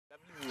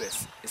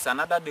It's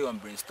another day on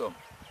Brainstorm.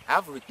 I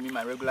have with me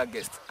my regular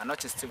guest,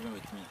 Anokye Stephen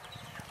with me.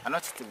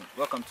 Anokye Stephen,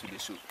 welcome to the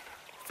show.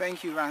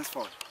 Thank you,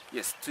 Ransford.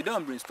 Yes, today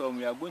on Brainstorm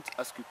we are going to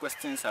ask you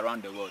questions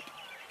around the world.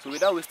 So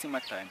without wasting my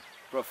time,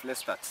 Prof,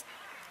 let's start.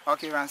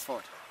 Okay,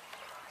 Ransford.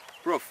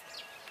 Prof,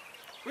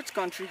 which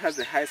country has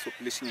the highest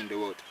population in the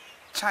world?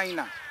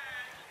 China.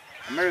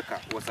 America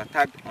was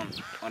attacked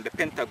on the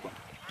Pentagon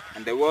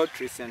and the World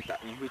Trade Center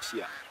in which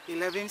year?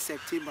 11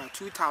 September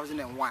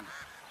 2001.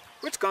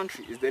 Which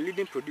country is the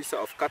leading producer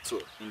of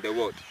cattle in the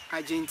world?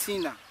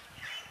 Argentina.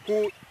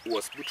 Who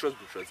was Boutros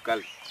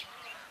Ghali?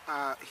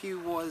 He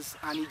was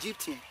an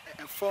Egyptian,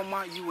 a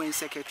former UN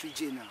Secretary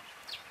General.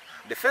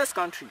 The first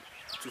country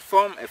to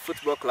form a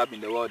football club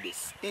in the world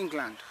is?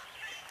 England.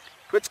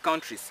 Which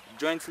countries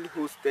jointly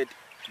hosted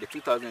the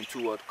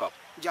 2002 World Cup?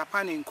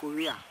 Japan and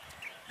Korea.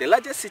 The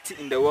largest city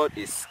in the world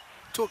is?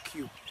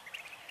 Tokyo.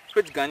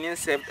 Which Ghanaian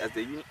served as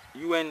the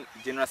UN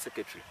General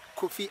Secretary?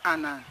 Kofi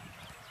Annan.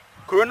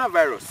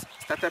 Coronavirus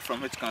started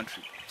from which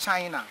country?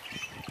 China.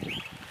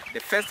 The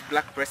first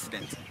black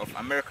president of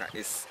America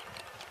is?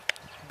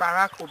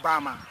 Barack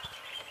Obama.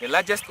 The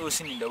largest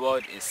ocean in the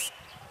world is?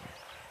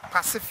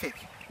 Pacific.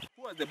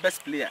 Who was the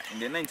best player in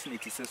the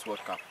 1986 World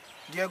Cup?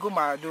 Diego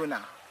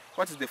Maradona.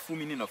 What is the full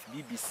meaning of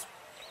BBC?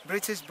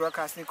 British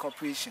Broadcasting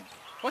Corporation.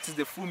 What is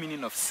the full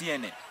meaning of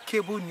CNN?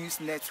 Cable News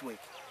Network.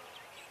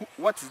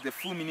 What is the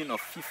full meaning of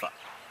FIFA?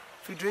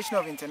 Federation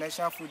of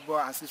International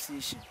Football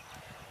Association.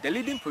 The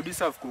leading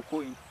producer of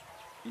cocoa in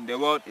the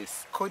world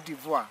is? Côte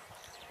d'Ivoire.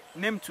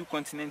 Name 2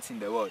 continents in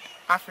the world.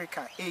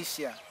 Africa,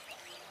 Asia.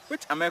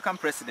 Which American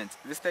president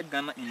visited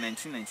Ghana in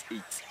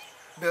 1998?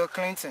 Bill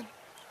Clinton.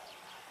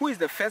 Who is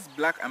the first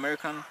black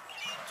American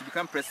to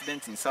become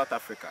president in South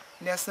Africa?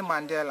 Nelson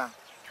Mandela.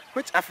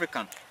 Which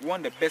African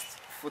won the best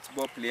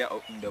football player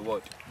in the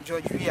world?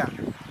 George Weah.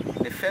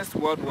 The First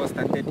World War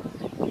started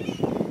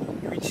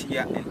which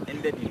year and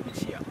ended in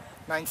which year?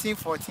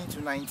 1914 to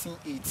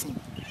 1918.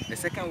 The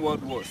Second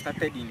World War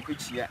started in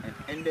which year and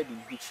ended in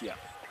which year?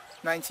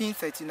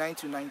 1939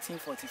 to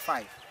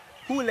 1945.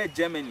 Who led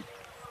Germany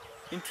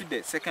into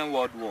the Second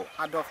World War?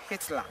 Adolf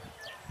Hitler.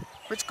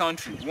 Which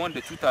country won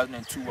the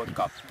 2002 World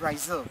Cup?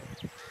 Brazil.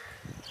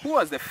 Who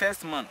was the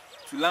first man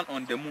to land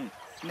on the moon?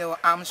 Neil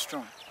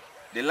Armstrong.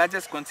 The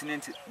largest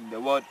continent in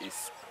the world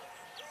is?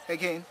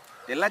 Again.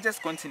 The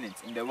largest continent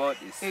in the world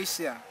is?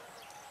 Asia.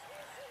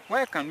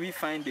 Where can we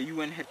find the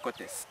UN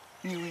headquarters?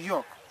 New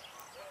York.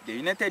 The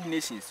United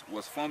Nations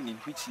was formed in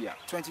which year?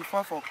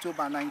 24th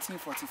October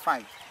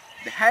 1945.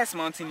 The highest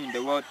mountain in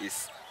the world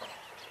is?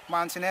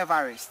 Mountain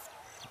Everest.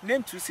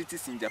 Name 2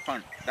 cities in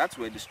Japan that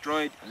were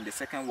destroyed in the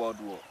Second World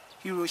War.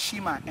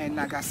 Hiroshima and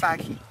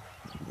Nagasaki.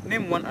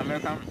 Name 1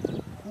 American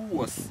who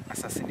was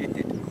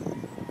assassinated.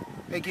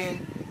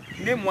 Again.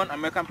 Name 1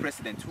 American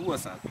president who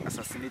was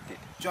assassinated.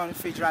 John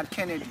Fitzgerald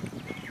Kennedy.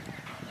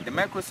 The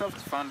Microsoft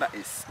founder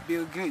is?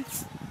 Bill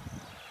Gates.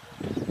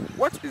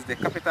 What is the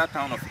capital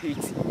town of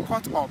Haiti?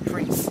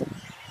 Port-au-Prince.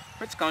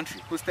 Which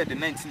country hosted the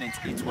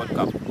 1998 World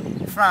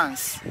Cup?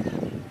 France.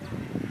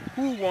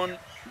 Who won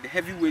the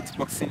heavyweight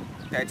boxing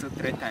title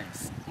 3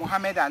 times?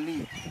 Muhammad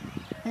Ali.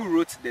 Who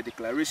wrote the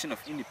Declaration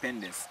of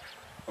Independence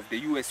of the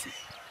USA?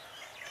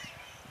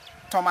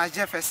 Thomas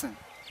Jefferson.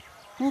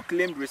 Who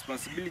claimed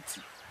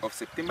responsibility of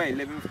September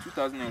 11,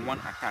 2001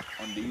 attack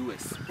on the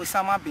US?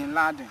 Osama bin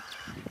Laden.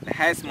 The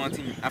highest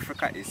mountain in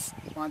Africa is?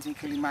 Mountain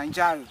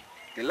Kilimanjaro.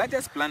 The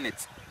largest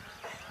planet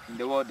in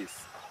the world is?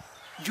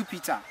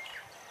 Jupiter.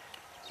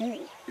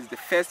 Who is the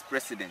first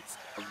president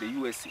of the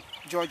USA?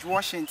 George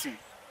Washington.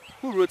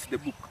 Who wrote the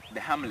book The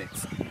Hamlet?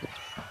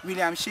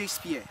 William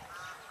Shakespeare.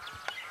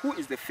 Who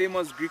is the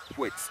famous Greek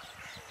poet?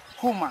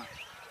 Homer.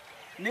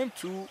 Name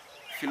 2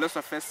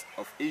 philosophers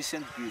of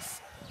ancient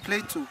Greece.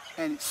 Plato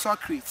and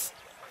Socrates.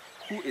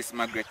 Who is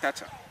Margaret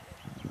Thatcher?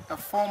 A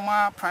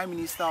former Prime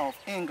Minister of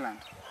England.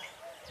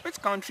 Which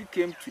country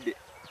came to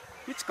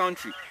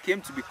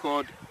be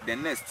called the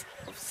nest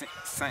of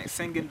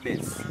singing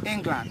birds?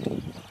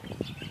 England.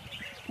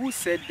 Who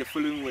said the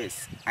following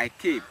words? I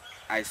came,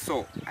 I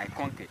saw, I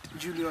conquered.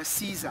 Julius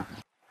Caesar.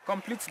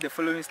 Complete the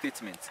following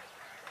statement.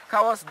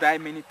 Cowards die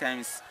many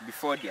times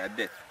before their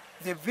death.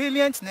 The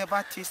valiant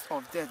never taste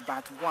of death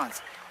but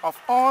once. Of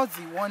all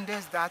the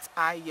wonders that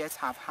I yet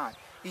have had,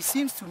 it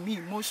seems to me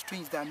most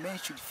strange that men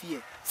should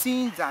fear,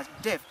 seeing that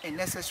death, a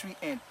necessary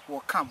end,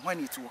 will come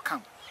when it will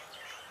come.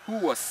 Who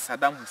was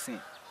Saddam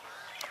Hussein?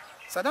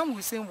 Saddam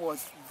Hussein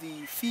was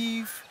the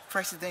 5th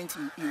president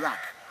in Iraq.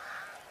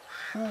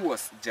 Who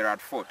was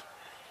Gerald Ford?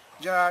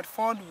 Gerald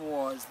Ford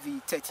was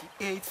the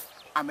 38th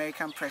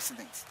American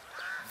president.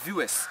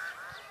 Viewers,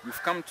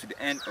 we've come to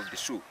the end of the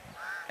show,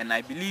 and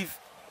I believe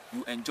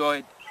you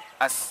enjoyed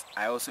as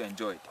I also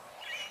enjoyed.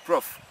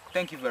 Prof,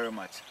 thank you very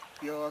much.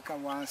 You're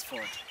welcome,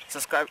 Ransford.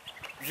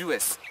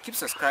 Viewers, keep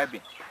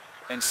subscribing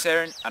and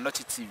sharing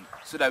Anokye TV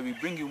so that we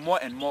bring you more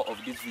and more of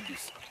these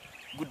videos.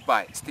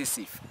 Goodbye, stay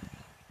safe.